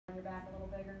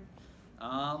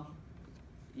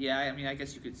Yeah, I mean, I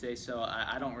guess you could say so.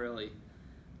 I don't really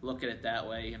look at it that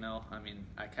way, you know. I mean,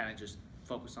 I kind of just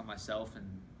focus on myself and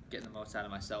getting the most out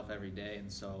of myself every day.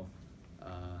 And so,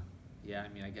 yeah, I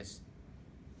mean, I guess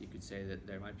you could say that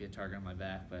there might be a target on my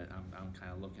back, but I'm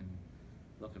kind of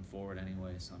looking forward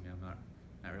anyway. So I mean, I'm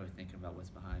not really thinking about what's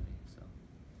behind me. So.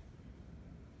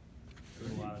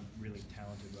 There's a lot of really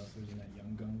talented wrestlers in that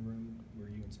young gun room where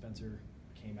you and Spencer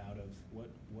came out of.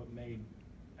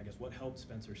 What helped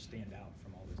Spencer stand out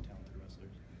from all those talented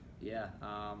wrestlers? Yeah,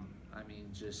 I mean,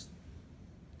 just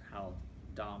how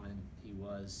dominant he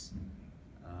was,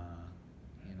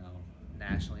 you know,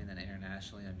 nationally and then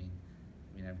internationally. I mean,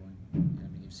 everyone. I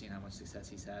mean, you've seen how much success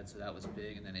he's had, so that was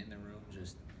big. And then in the room,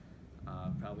 just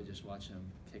probably just watching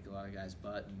him kick a lot of guys'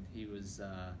 butt. And he was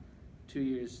 2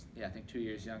 years, I think 2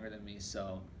 years younger than me,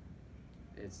 so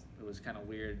it was kind of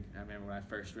weird. I remember when I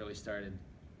first really started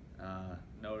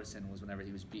noticing was whenever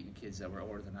he was beating kids that were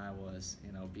older than I was,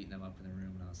 you know, beating them up in the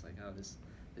room, and I was like, oh, this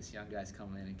young guy's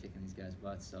coming in and kicking these guys'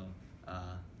 butts. So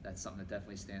that's something that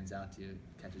definitely stands out to you,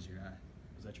 catches your eye.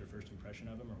 Was that your first impression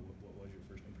of him, or what was your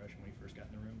first impression when you first got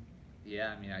in the room?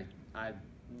 Yeah, I mean, I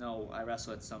know I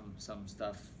wrestled some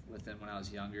stuff with him when I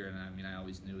was younger, and I mean, I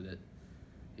always knew that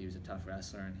he was a tough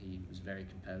wrestler and he was very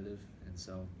competitive. And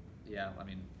so, yeah, I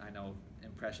mean, I know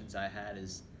impressions I had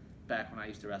is back when I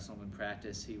used to wrestle him in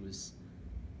practice, he was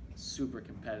super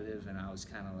competitive, and I was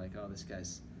kind of like, oh, this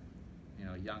guy's, you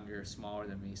know, younger, smaller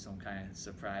than me, so I'm kind of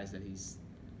surprised that he's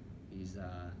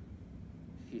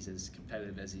as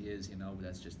competitive as he is, you know.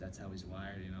 But that's how he's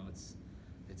wired, you know. It's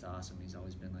awesome. He's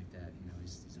always been like that, you know.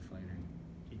 He's a fighter.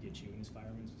 He get you in his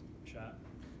fireman's shot?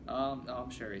 I'm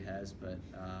sure he has, but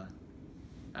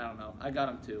I don't know. I got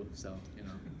him too, so you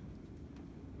know.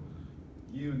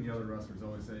 You and the other wrestlers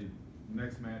always say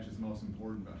next match is most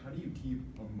important, but how do you keep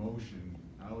emotion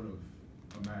out of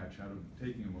a match, out of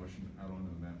taking emotion out onto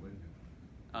the mat with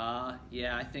you?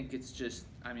 Yeah, I think it's just,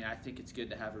 I mean, I think it's good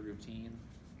to have a routine,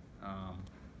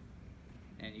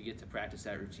 and you get to practice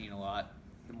that routine a lot.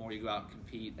 The more you go out and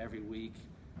compete every week,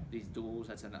 these duels,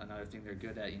 that's another thing they're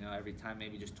good at, you know, every time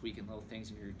maybe just tweaking little things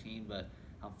in your routine, but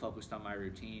I'm focused on my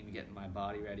routine, getting my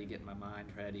body ready, getting my mind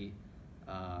ready,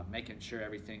 making sure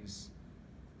everything's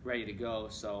ready to go.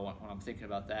 So when I'm thinking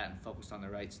about that and focused on the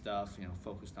right stuff, you know,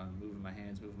 focused on moving my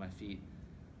hands, moving my feet,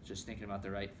 just thinking about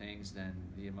the right things, then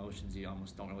the emotions, you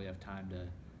almost don't really have time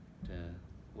to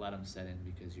let them set in,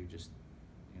 because you're just,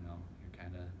 you know, you're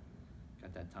kind of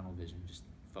got that tunnel vision, just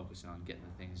focusing on getting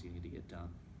the things you need to get done.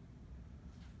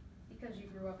 Because you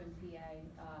grew up in PA,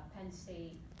 Penn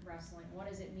State wrestling, what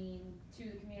does it mean to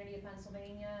the community of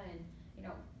Pennsylvania? And, you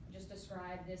know, just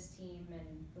describe this team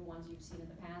and the ones you've seen in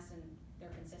the past and their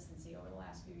consistency over the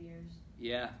last few years.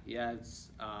 Yeah, it's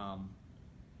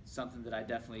something that I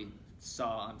definitely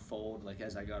saw unfold like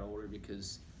as I got older,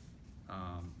 because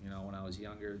you know, when I was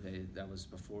younger, that was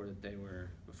before they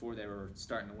were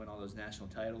starting to win all those national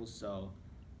titles. So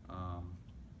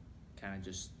kind of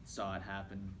just saw it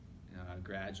happen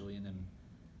gradually, and then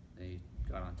they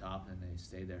got on top, and they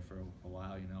stayed there for a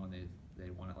while, you know, and they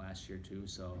won it last year too.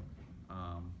 So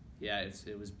yeah,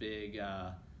 it was big.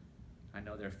 I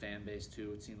know their fan base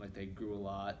too. It seemed like they grew a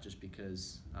lot just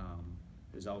because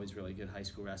there's always really good high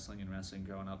school wrestling and wrestling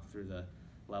growing up through the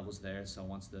levels there. So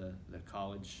once the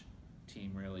college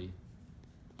team really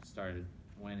started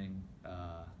winning,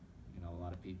 you know, a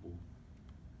lot of people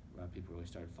really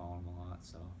started following them a lot.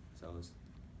 So it was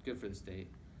good for the state.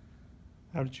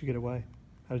 How did you get away?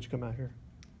 How did you come out here?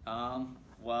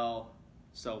 Well,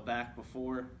 so back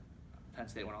before Penn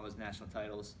State won all those national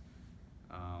titles,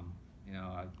 you know,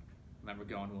 I remember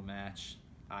going to a match,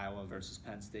 Iowa versus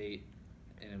Penn State,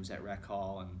 and it was at Rec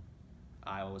Hall, and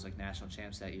Iowa was like national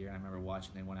champs that year. And I remember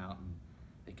watching, they went out and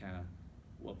they kind of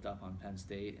whooped up on Penn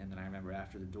State. And then I remember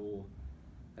after the duel,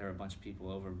 there were a bunch of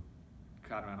people over,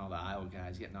 crowding around all the Iowa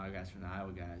guys, getting autographs from the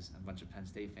Iowa guys. And a bunch of Penn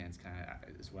State fans kind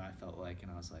of is what I felt like.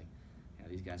 And I was like, you know,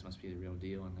 these guys must be the real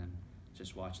deal. And then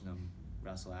just watching them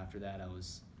wrestle after that, I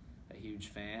was a huge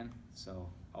fan. So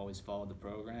always followed the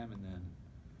program. And then,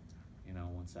 you know,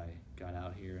 once I got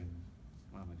out here and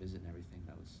went on my visit and everything,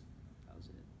 that was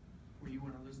it. Were you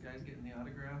one of those guys getting the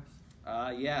autographs?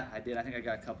 Yeah, I did. I think I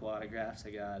got a couple autographs.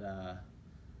 I got,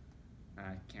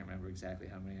 I can't remember exactly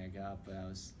how many I got, but I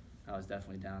was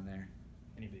definitely down there.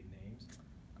 Any big names?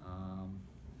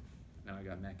 No, I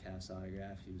got Metcalf's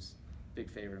autograph. He was a big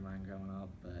favorite of mine growing up,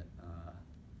 but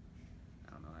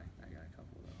I don't know. I got a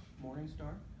couple though.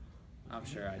 Morningstar? I'm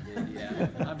sure I did. Yeah,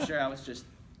 I'm sure I was just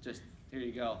here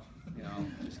you go. You know,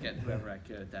 just getting whoever I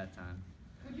could at that time.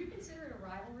 Would you consider it a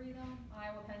rivalry though?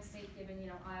 Iowa, Penn State, given, you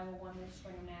know, Iowa won their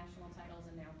string of national titles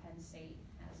and now Penn State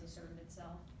has asserted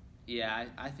itself? Yeah,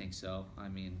 I think so. I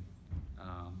mean,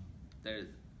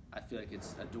 I feel like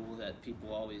it's a duel that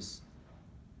people always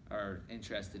are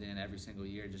interested in every single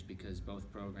year, just because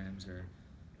both programs are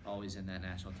always in that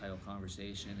national title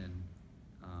conversation, and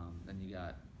then you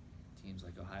got teams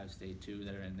like Ohio State too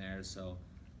that are in there. So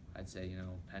I'd say, you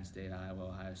know, Penn State, Iowa,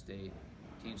 Ohio State,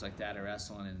 teams like that are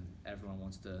wrestling, and everyone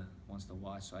wants to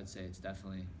watch. So I'd say it's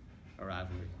definitely a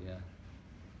rivalry. Yeah.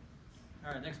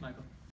 All right, next, Michael.